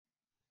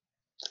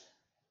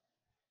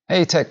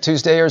Hey Tech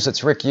Tuesdayers,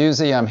 it's Rick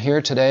Uzzi. I'm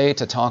here today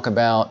to talk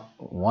about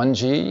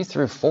 1G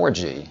through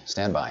 4G.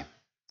 Stand by.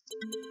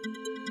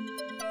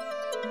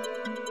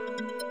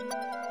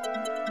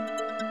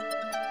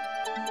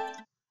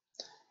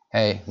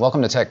 Hey,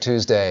 welcome to Tech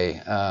Tuesday.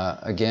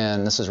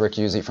 Again, this is Rick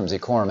Uzzi from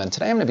Zcorum, and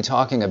today I'm going to be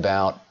talking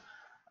about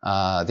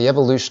the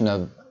evolution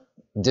of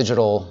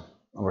digital,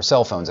 or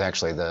cell phones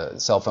actually, the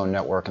cell phone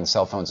network and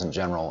cell phones in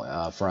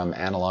general, from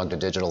analog to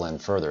digital and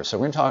further. So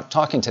we're going to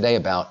talking today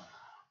about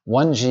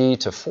 1G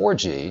to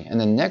 4G, and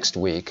then next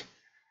week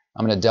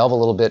I'm going to delve a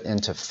little bit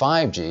into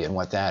 5G and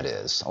what that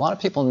is. A lot of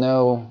people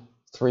know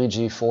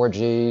 3G,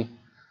 4G.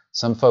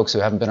 Some folks who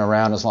haven't been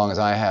around as long as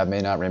I have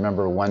may not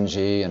remember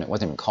 1G, and it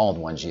wasn't even called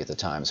 1G at the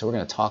time. So we're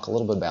going to talk a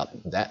little bit about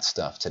that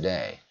stuff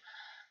today.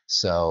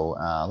 So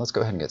let's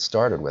go ahead and get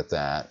started with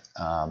that.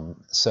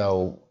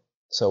 So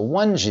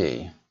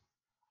 1G,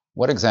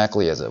 what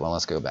exactly is it? Well,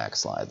 let's go back a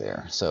slide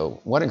there. So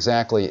what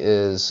exactly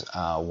is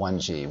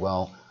 1G?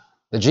 Well,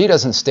 the G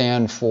doesn't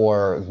stand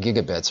for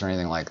gigabits or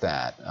anything like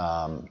that.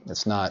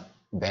 It's not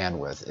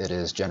bandwidth, it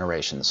is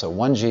generation. So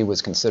 1G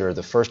was considered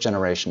the first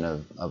generation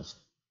of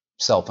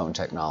cell phone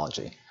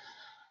technology.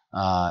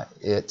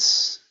 It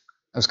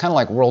was kind of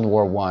like World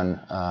War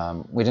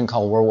I. We didn't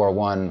call World War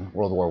I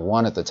World War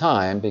I at the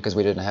time because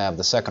we didn't have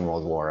the Second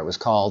World War. It was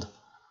called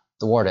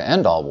the war to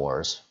end all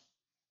wars,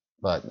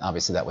 but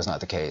obviously that was not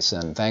the case.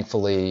 And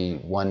thankfully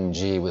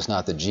 1G was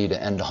not the G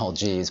to end all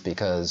Gs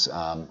because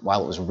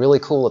while it was really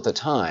cool at the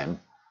time,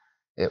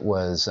 it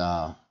was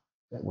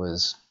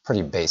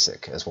pretty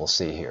basic, as we'll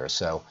see here.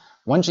 So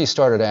 1G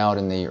started out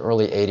in the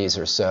early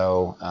 80s or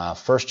so.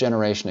 First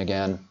generation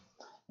again.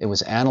 It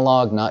was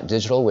analog, not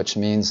digital, which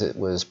means it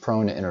was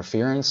prone to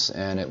interference,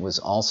 and it was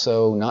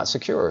also not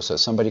secure. So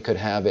somebody could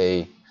have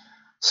a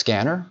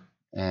scanner,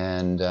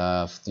 and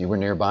if you were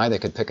nearby, they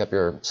could pick up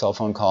your cell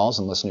phone calls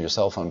and listen to your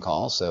cell phone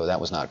calls, so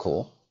that was not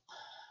cool.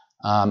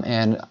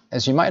 And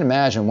as you might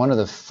imagine, one of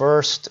the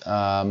first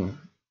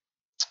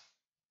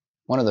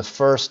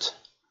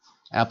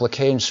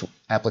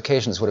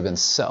applications would have been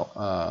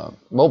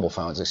mobile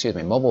phones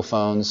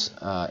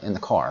in the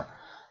car.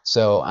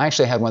 So I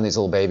actually had one of these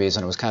little babies,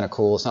 and it was kind of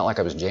cool. It's not like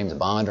I was James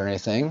Bond or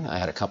anything. I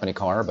had a company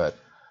car, but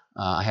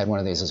I had one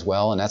of these as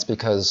well, and that's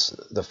because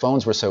the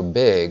phones were so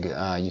big,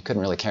 you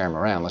couldn't really carry them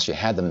around unless you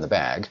had them in the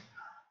bag,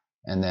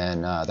 and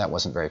then that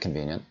wasn't very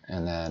convenient.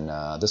 And then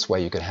this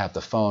way you could have the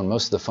phone.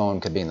 Most of the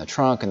phone could be in the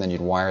trunk, and then you'd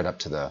wire it up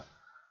to the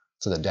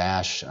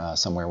dash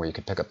somewhere where you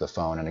could pick up the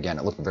phone. And again,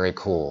 it looked very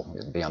cool.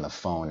 It'd be on the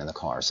phone in the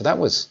car. So that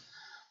was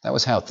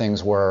how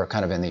things were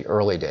kind of in the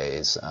early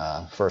days.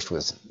 First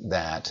was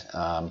that.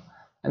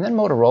 And then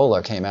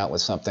Motorola came out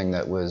with something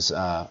that was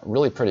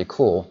really pretty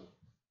cool.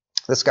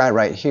 This guy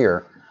right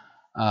here,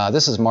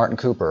 this is Martin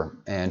Cooper,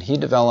 and he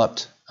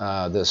developed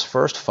this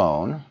first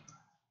phone,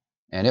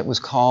 and it was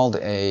called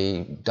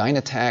a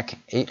Dynatac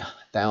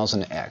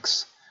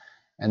 8000X.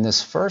 And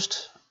this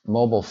first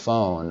mobile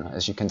phone,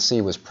 as you can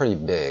see, was pretty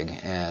big,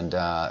 and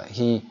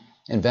he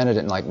invented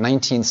it in like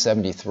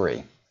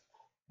 1973,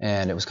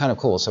 and it was kind of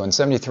cool. So in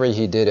 '73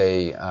 he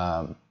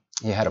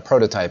had a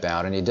prototype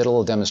out, and he did a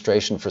little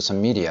demonstration for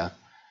some media,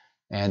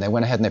 and they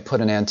went ahead and they put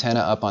an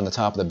antenna up on the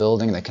top of the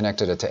building, and they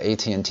connected it to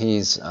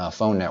AT&T's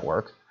phone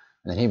network.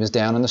 And then he was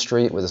down in the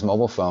street with his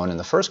mobile phone, and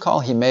the first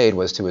call he made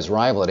was to his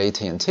rival at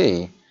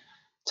AT&T,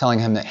 telling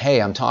him that, hey,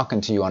 I'm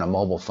talking to you on a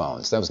mobile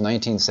phone. So that was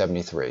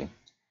 1973.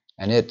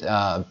 And it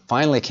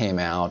finally came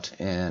out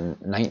in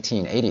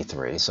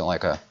 1983, so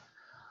like a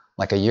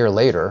year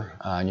later.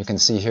 And you can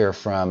see here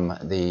from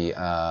the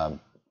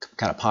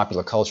kind of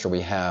popular culture,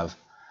 we have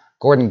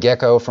Gordon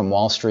Gekko from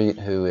Wall Street,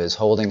 who is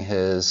holding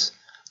his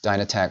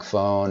Dynatac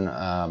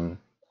phone.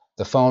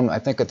 The phone, I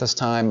think at this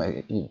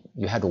time,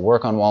 you had to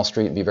work on Wall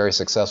Street and be very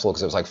successful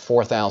because it was like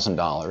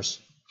 $4,000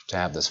 to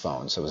have this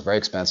phone, so it was very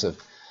expensive.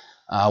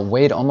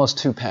 Weighed almost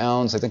 2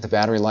 pounds. I think the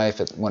battery life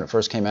when it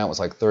first came out was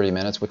like 30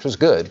 minutes, which was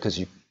good because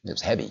it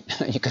was heavy.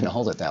 You couldn't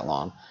hold it that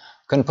long.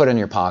 Couldn't put it in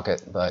your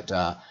pocket, but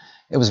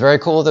it was very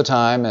cool at the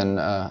time. And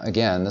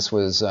again, this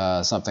was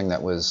something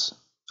that was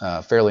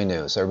fairly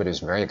new, so everybody was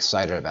very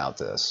excited about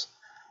this.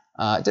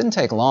 It didn't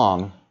take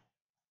long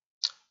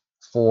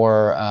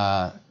for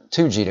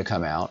 2G to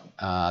come out.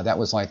 That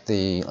was like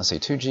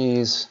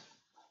 2G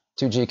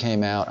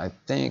came out, I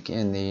think,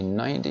 in the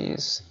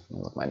 90s. Let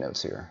me look at my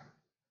notes here.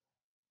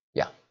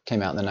 Yeah,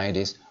 came out in the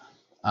 90s.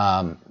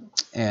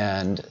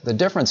 And the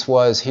difference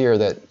was here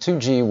that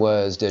 2G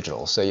was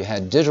digital. So you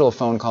had digital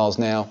phone calls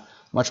now,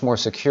 much more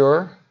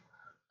secure.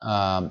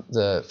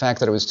 The fact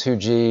that it was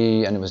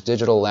 2G and it was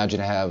digital allowed you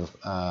to have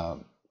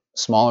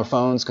smaller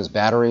phones because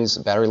battery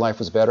life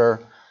was better.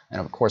 And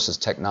of course, as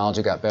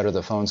technology got better,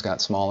 the phones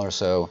got smaller,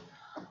 so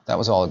that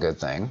was all a good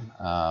thing.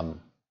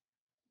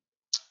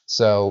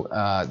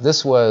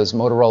 This was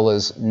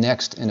Motorola's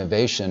next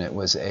innovation. It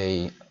was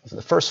the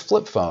first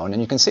flip phone,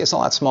 and you can see it's a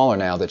lot smaller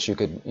now that you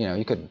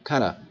could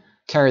kind of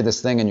carry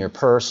this thing in your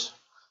purse.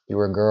 If you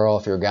were a girl,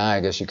 if you were a guy, I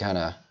guess you kind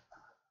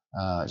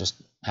of just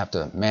have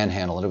to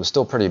manhandle it. It was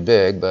still pretty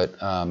big, but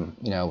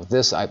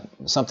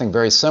something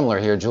very similar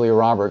here. Julia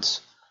Roberts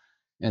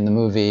in the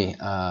movie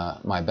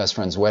My Best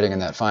Friend's Wedding, in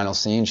that final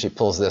scene, she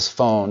pulls this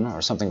phone,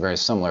 or something very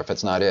similar, if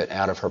it's not it,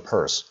 out of her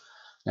purse.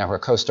 Now, her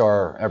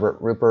co-star,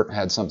 Everett Rupert,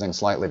 had something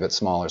slightly bit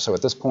smaller. So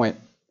at this point,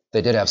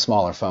 they did have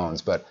smaller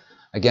phones. But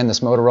again,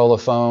 this Motorola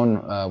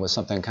phone was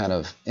something kind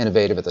of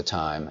innovative at the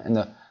time. And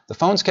the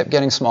phones kept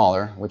getting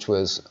smaller, which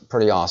was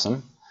pretty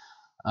awesome.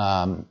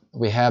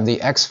 We have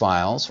the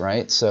X-Files,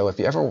 right? So if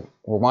you ever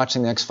were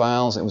watching the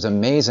X-Files, it was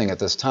amazing at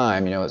this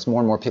time. You know, as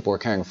more and more people were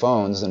carrying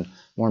phones and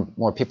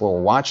more people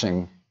were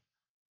watching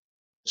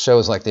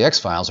shows like the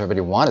X-Files, everybody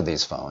wanted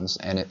these phones.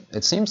 And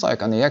it seems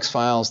like on the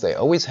X-Files, they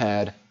always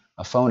had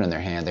a phone in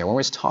their hand. They were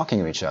always talking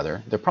to each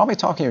other. They're probably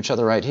talking to each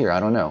other right here. I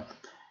don't know.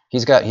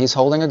 He's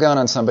holding a gun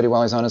on somebody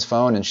while he's on his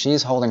phone, and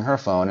she's holding her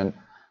phone. And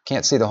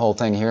can't see the whole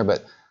thing here,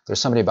 but there's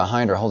somebody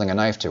behind her holding a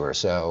knife to her.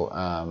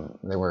 So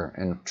they were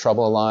in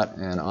trouble a lot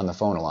and on the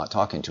phone a lot,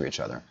 talking to each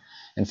other.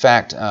 In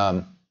fact,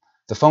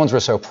 the phones were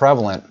so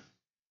prevalent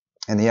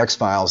in the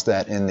X-Files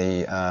that in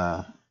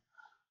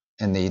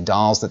the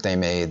dolls that they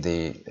made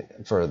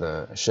for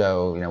the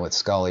show, you know, with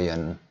Scully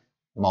and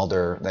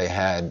Mulder, they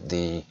had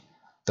the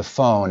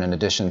phone in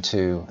addition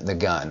to the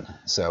gun.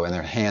 So, and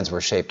their hands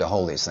were shaped to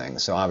hold these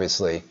things. So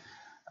obviously,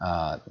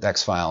 the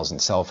X-Files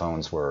and cell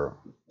phones were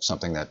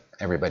something that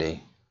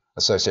everybody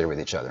associated with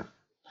each other.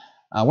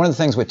 One of the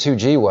things with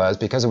 2G was,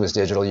 because it was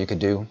digital, you could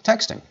do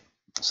texting.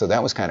 So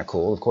that was kind of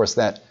cool. Of course,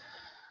 that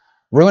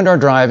ruined our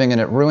driving, and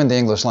it ruined the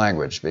English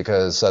language,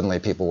 because suddenly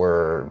people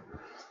were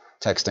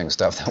texting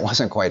stuff that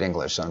wasn't quite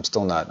English. So I'm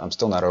still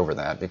not over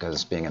that,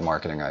 because being in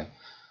marketing, I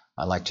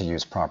like to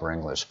use proper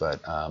English. But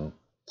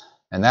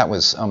and that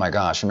was, oh my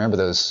gosh, remember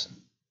those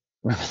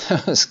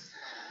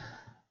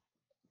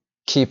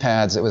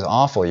keypads? It was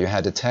awful. You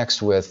had to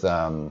text with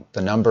the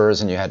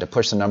numbers, and you had to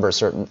push the number a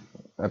certain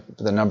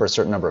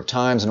number of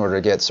times in order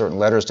to get certain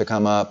letters to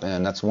come up.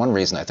 And that's one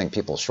reason I think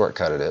people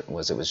shortcutted it,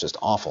 was it was just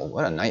awful.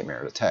 What a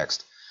nightmare to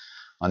text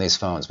on these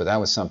phones. But that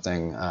was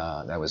something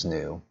that was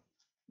new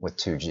with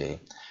 2G.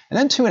 And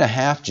then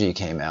 2.5G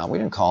came out. We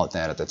didn't call it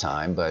that at the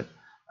time, but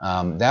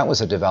that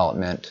was a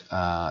development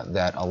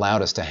that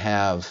allowed us to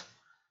have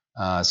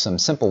some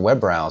simple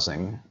web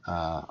browsing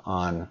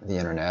on the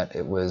internet.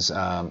 It was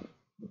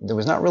there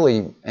was not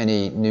really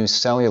any new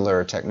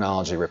cellular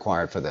technology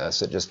required for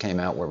this. It just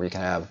came out where we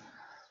could have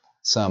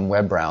some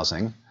web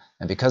browsing,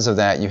 and because of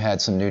that, you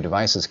had some new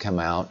devices come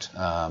out.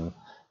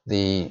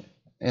 In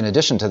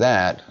addition to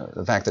that,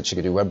 the fact that you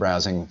could do web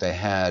browsing, they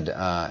had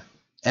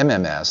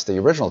MMS. The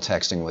original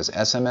texting was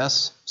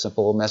SMS,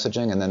 simple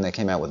messaging, and then they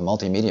came out with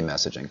multimedia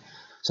messaging.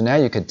 So now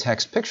you could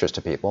text pictures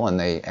to people, and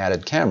they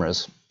added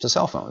cameras to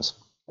cell phones.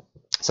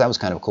 So that was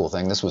kind of a cool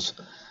thing. This was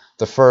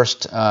the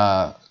first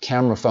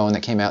camera phone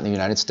that came out in the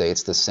United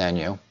States, the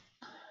Sanyo.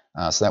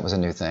 So that was a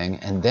new thing.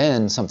 And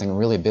then something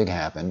really big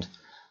happened.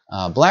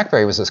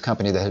 BlackBerry was this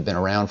company that had been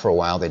around for a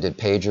while. They did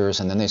pagers,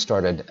 and then they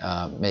started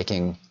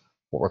making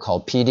what were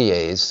called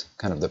PDAs.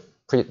 Kind of the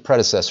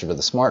predecessor to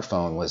the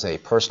smartphone was a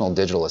personal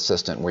digital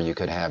assistant, where you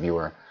could have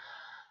your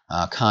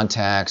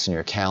contacts and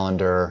your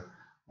calendar.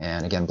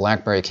 And again,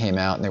 BlackBerry came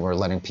out, and they were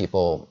letting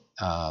people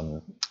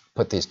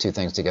put these two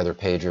things together,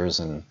 pagers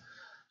and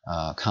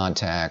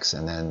contacts,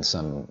 and then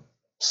some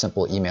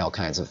simple email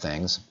kinds of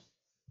things.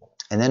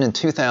 And then in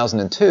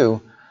 2002,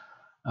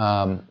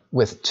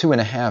 with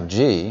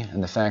 2.5G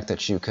and the fact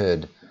that you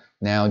could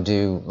now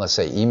do, let's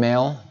say,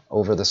 email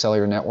over the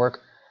cellular network,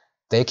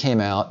 they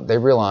came out, they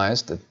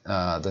realized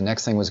that the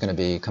next thing was going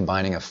to be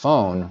combining a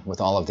phone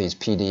with all of these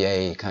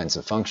PDA kinds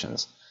of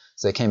functions.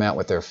 So they came out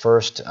with their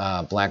first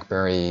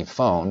BlackBerry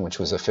phone, which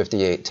was a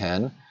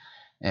 5810.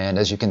 And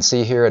as you can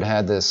see here, it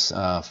had this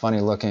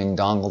funny-looking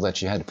dongle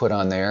that you had to put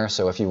on there.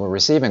 So if you were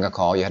receiving a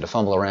call, you had to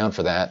fumble around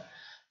for that,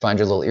 find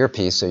your little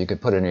earpiece so you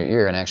could put it in your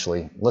ear and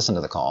actually listen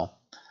to the call.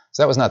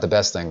 So that was not the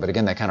best thing, but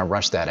again, they kind of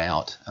rushed that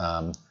out.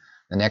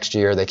 The next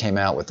year, they came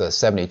out with the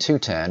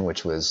 7210,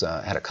 which was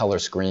had a color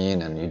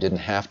screen, and you didn't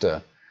have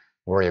to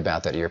worry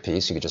about that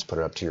earpiece. You could just put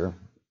it up to your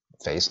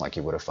face like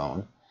you would a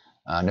phone.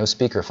 No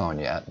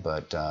speakerphone yet,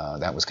 but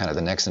that was kind of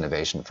the next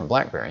innovation from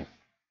BlackBerry.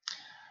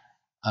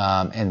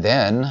 And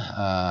then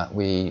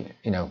we,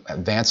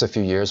 advanced a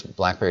few years.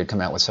 BlackBerry had come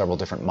out with several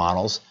different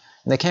models,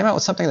 and they came out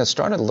with something that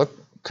started to look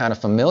kind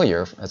of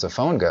familiar as a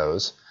phone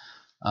goes.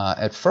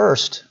 At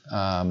first,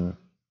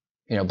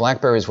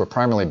 BlackBerries were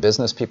primarily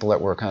business people that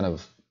were kind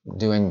of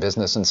doing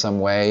business in some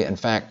way. In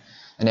fact,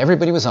 and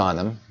everybody was on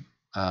them.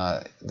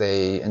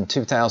 In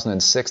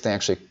 2006, they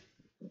actually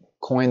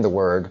coined the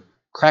word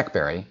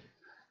crackberry,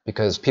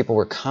 because people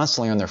were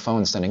constantly on their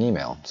phones sending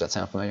email. Does that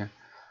sound familiar?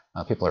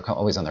 People are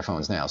always on their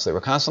phones now. So they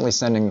were constantly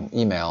sending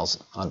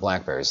emails on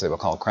BlackBerries. They were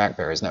called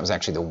crackberries, and that was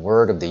actually the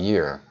word of the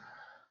year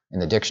in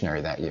the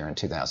dictionary that year in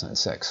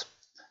 2006.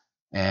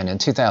 And in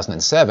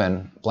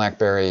 2007,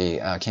 BlackBerry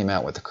came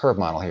out with the curve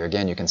model here.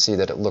 Again, you can see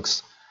that it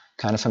looks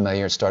kind of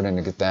familiar. It's starting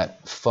to get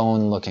that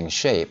phone-looking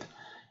shape.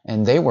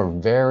 And they were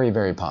very,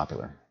 very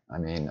popular. I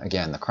mean,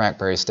 again, the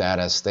crackberry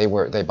status, they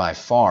by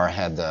far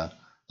had the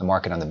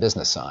market on the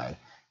business side.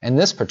 And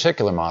this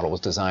particular model was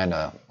designed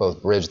to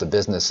both bridge the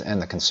business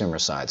and the consumer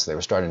side. So they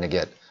were starting to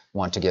get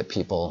want to get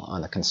people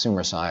on the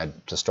consumer side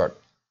to start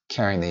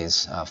carrying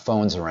these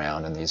phones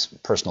around and these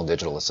personal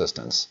digital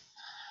assistants.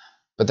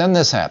 But then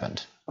this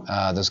happened.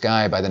 This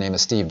guy by the name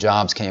of Steve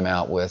Jobs came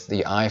out with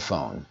the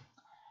iPhone.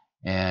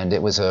 And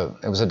it was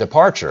a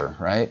departure,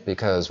 right?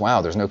 Because,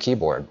 wow, there's no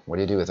keyboard. What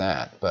do you do with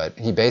that? But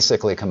he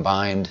basically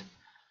combined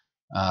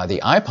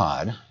the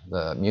iPod,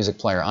 the music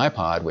player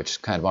iPod,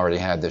 which kind of already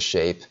had this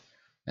shape,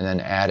 and then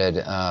added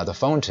the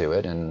phone to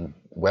it and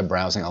web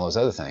browsing, all those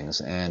other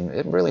things. And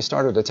it really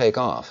started to take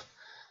off.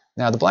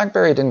 Now, the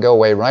BlackBerry didn't go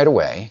away right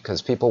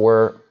because it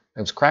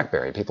was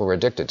CrackBerry. People were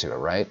addicted to it,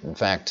 right? In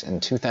fact,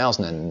 in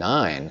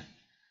 2009,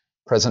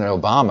 President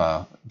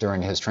Obama,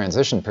 during his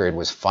transition period,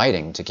 was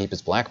fighting to keep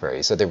his BlackBerry.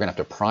 He said they were going to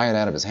have to pry it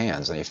out of his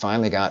hands, and he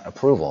finally got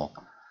approval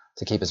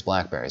to keep his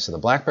BlackBerry. So the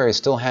BlackBerry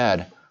still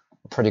had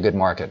a pretty good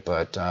market,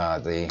 but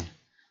the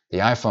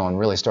iPhone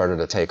really started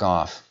to take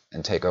off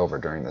and take over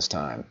during this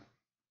time.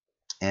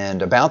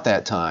 And about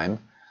that time,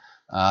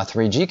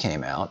 3G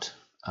came out.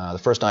 The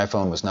first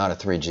iPhone was not a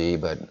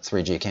 3G, but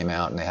 3G came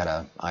out, and they had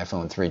an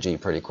iPhone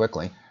 3G pretty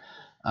quickly.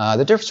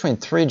 The difference between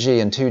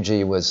 3G and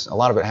 2G was a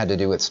lot of it had to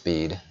do with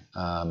speed.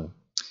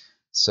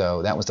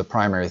 So that was the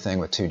primary thing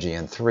with 2G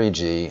and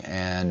 3G,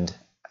 and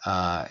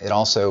it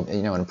also,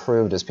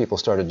 improved as people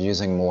started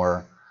using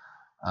more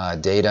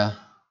data.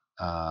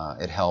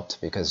 It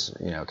helped because,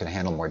 it could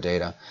handle more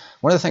data.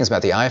 One of the things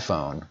about the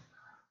iPhone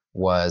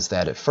was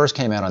that it first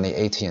came out on the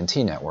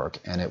AT&T network,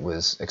 and it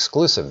was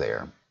exclusive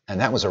there. And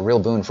that was a real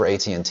boon for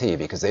AT&T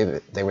because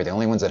they were the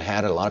only ones that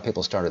had it. A lot of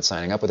people started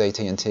signing up with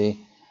AT&T,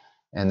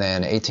 and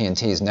then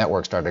AT&T's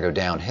network started to go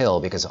downhill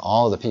because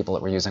all of the people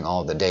that were using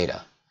all of the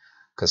data.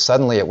 Because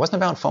suddenly it wasn't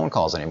about phone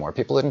calls anymore.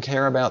 People didn't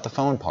care about the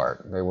phone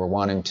part. They were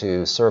wanting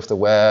to surf the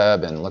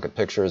web and look at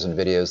pictures and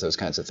videos, those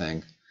kinds of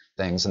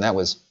things. And that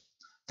was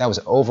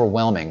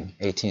overwhelming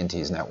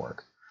AT&T's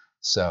network.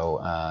 So,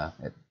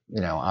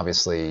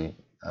 obviously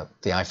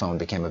the iPhone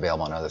became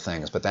available on other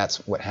things, but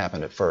that's what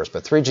happened at first.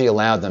 But 3G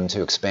allowed them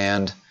to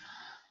expand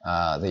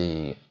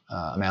the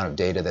amount of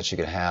data that you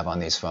could have on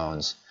these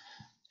phones.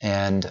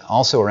 And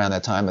also around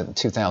that time, in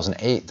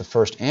 2008, the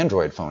first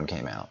Android phone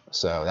came out.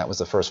 So that was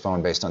the first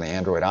phone based on the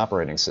Android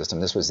operating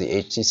system. This was the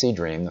HTC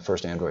Dream, the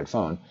first Android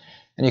phone.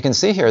 And you can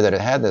see here that it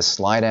had this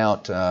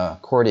slide-out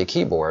QWERTY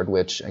keyboard,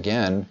 which,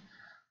 again,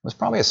 was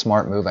probably a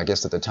smart move, I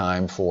guess, at the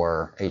time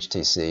for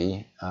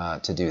HTC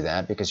to do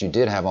that, because you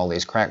did have all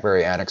these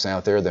CrackBerry addicts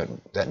out there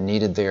that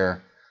needed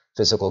their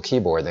physical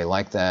keyboard. They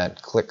liked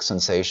that click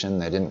sensation.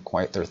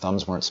 Their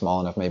thumbs weren't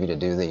small enough maybe to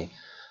do the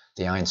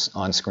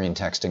on-screen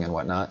texting and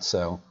whatnot.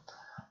 So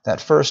that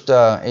first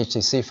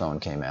HTC phone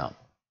came out.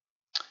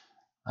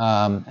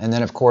 And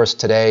then, of course,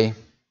 today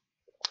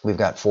we've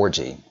got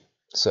 4G.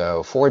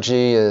 So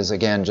 4G is,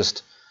 again,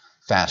 just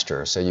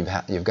faster. So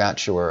you've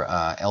got your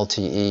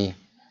LTE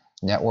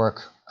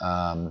network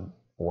or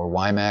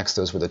WiMAX.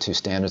 Those were the two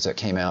standards that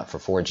came out for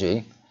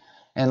 4G.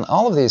 And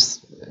all of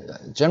these,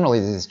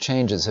 generally these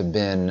changes have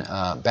been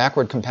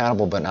backward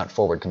compatible but not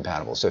forward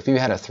compatible. So if you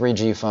had a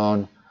 3G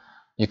phone,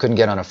 you couldn't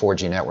get on a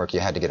 4G network, you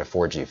had to get a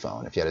 4G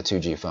phone. If you had a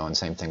 2G phone,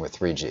 same thing with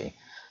 3G.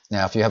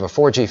 Now, if you have a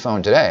 4G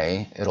phone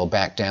today, it'll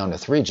back down to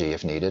 3G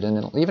if needed, and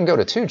it'll even go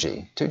to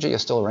 2G. 2G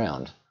is still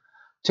around.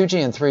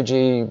 2G and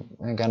 3G,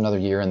 they got another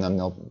year in them,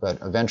 but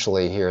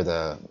eventually here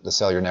the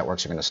cellular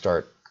networks are going to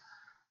start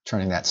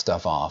turning that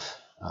stuff off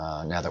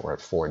now that we're at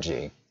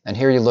 4G. And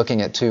here you're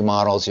looking at two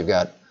models. You've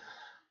got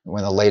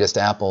one of the latest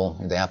the Apple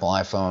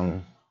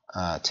iPhone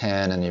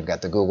 10, and you've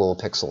got the Google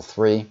Pixel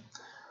 3.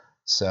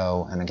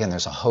 So, and again,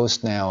 there's a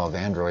host now of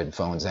Android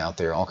phones out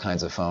there, all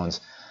kinds of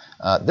phones.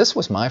 This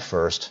was my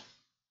first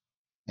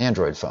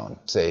Android phone.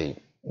 It's a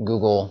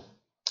Google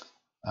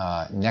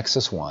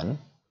Nexus 1. You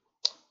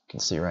can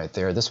see right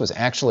there. This was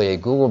actually a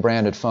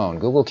Google-branded phone.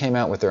 Google came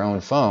out with their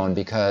own phone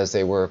because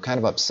they were kind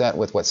of upset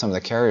with what some of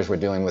the carriers were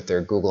doing with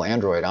their Google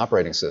Android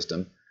operating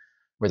system,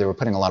 where they were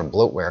putting a lot of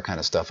bloatware kind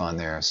of stuff on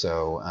there.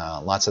 So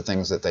lots of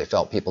things that they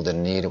felt people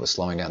didn't need. It was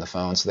slowing down the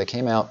phone. So they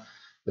came out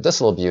with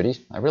this little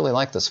beauty. I really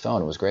liked this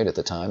phone. It was great at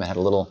the time. It had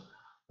a little,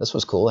 this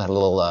was cool. It had a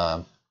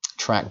little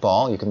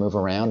trackball. You could move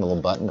around, a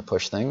little button to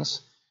push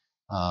things.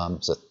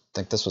 So I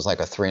think this was like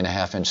a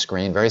 3.5-inch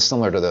screen, very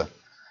similar to the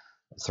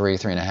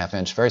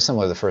 3.5-inch, very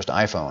similar to the first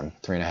iPhone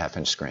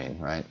 3.5-inch screen,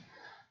 right?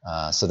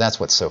 So that's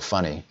what's so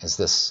funny is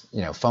this,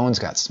 phones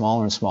got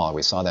smaller and smaller.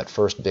 We saw that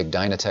first big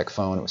Dynatec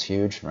phone. It was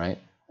huge, right?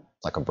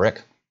 Like a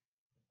brick.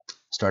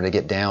 Started to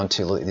get down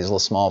to these little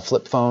small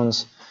flip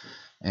phones.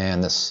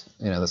 And this,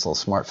 this little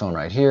smartphone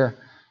right here,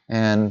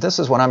 and this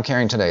is what I'm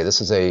carrying today.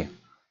 This is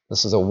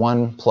a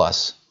One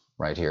Plus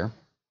right here,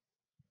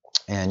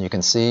 and you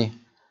can see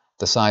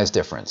the size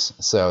difference.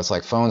 So it's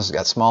like phones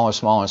got smaller,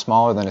 smaller, and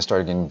smaller. Then it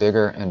started getting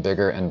bigger and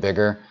bigger and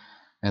bigger,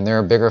 and there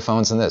are bigger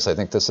phones than this. I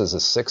think this is a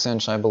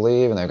 6-inch, I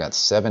believe, and they've got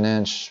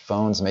 7-inch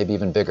phones, maybe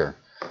even bigger.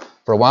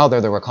 For a while there,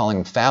 they were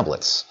calling them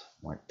phablets,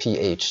 like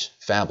PH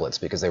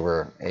phablets, because they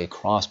were a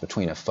cross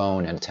between a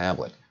phone and a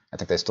tablet. I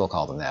think they still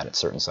call them that at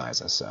certain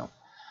sizes. So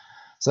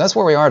that's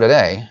where we are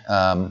today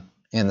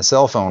in the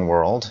cell phone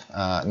world.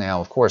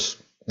 Now, of course,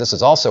 this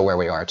is also where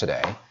we are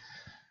today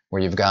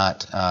where you've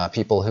got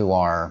people who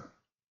are,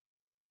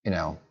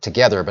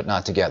 together but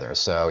not together.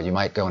 So you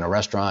might go in a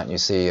restaurant and you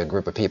see a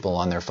group of people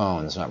on their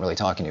phones not really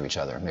talking to each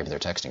other. Maybe they're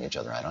texting each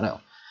other, I don't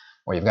know.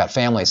 Or you've got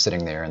families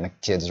sitting there and the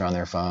kids are on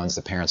their phones,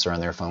 the parents are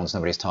on their phones,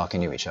 nobody's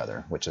talking to each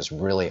other, which is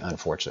really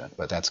unfortunate.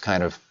 But that's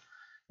kind of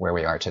where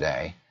we are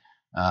today.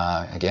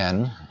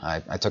 Again,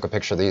 I took a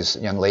picture of these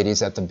young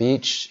ladies at the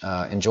beach,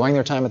 enjoying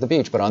their time at the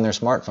beach, but on their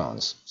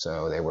smartphones.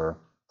 So they were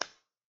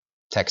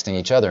texting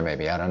each other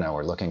maybe, I don't know,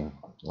 or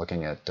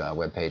looking at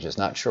web pages.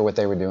 Not sure what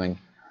they were doing,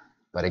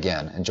 but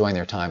again, enjoying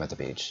their time at the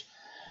beach.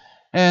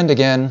 And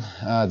again,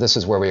 this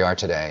is where we are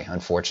today,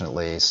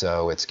 unfortunately.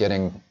 So it's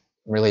getting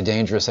really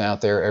dangerous out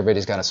there.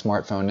 Everybody's got a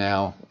smartphone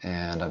now,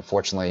 and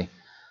unfortunately,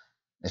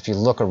 if you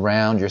look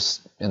around, you're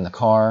in the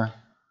car,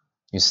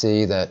 you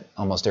see that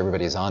almost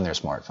everybody's on their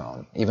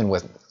smartphone. Even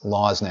with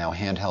laws now,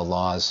 handheld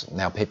laws,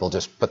 now people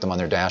just put them on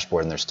their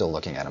dashboard and they're still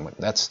looking at them.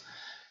 That's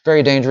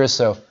very dangerous.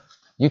 So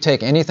you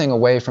take anything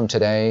away from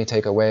today,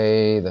 take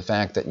away the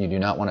fact that you do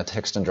not want to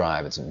text and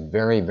drive. It's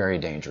very, very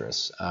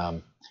dangerous.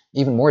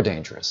 Even more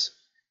dangerous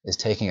is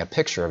taking a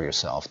picture of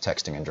yourself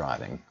texting and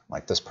driving,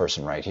 like this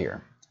person right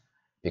here.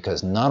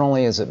 Because not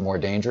only is it more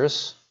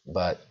dangerous,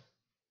 but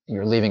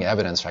you're leaving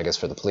evidence, I guess,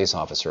 for the police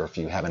officer if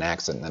you have an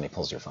accident and then he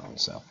pulls your phone.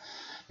 So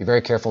be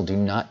very careful. Do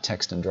not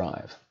text and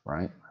drive,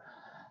 right?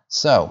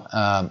 So,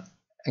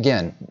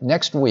 again,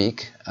 next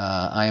week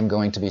I am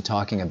going to be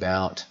talking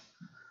about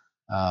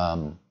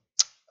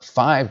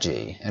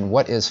 5G. And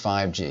what is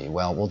 5G?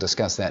 Well, we'll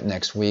discuss that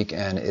next week,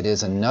 and it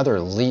is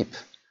another leap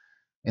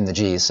in the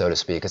G's, so to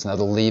speak. It's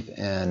another leap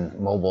in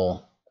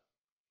mobile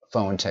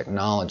phone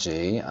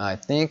technology. I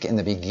think in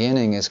the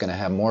beginning it's going to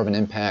have more of an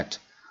impact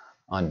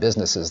on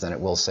businesses than it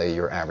will, say,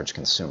 your average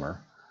consumer.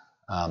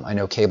 I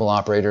know cable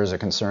operators are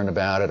concerned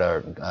about it,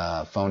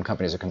 or phone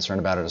companies are concerned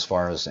about it as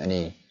far as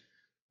any,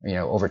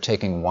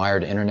 overtaking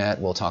wired internet.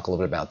 We'll talk a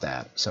little bit about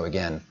that. So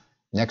again,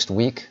 next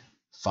week,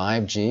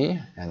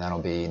 5G, and that'll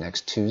be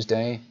next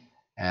Tuesday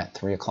at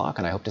 3 o'clock,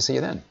 and I hope to see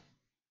you then.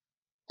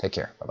 Take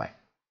care. Bye-bye.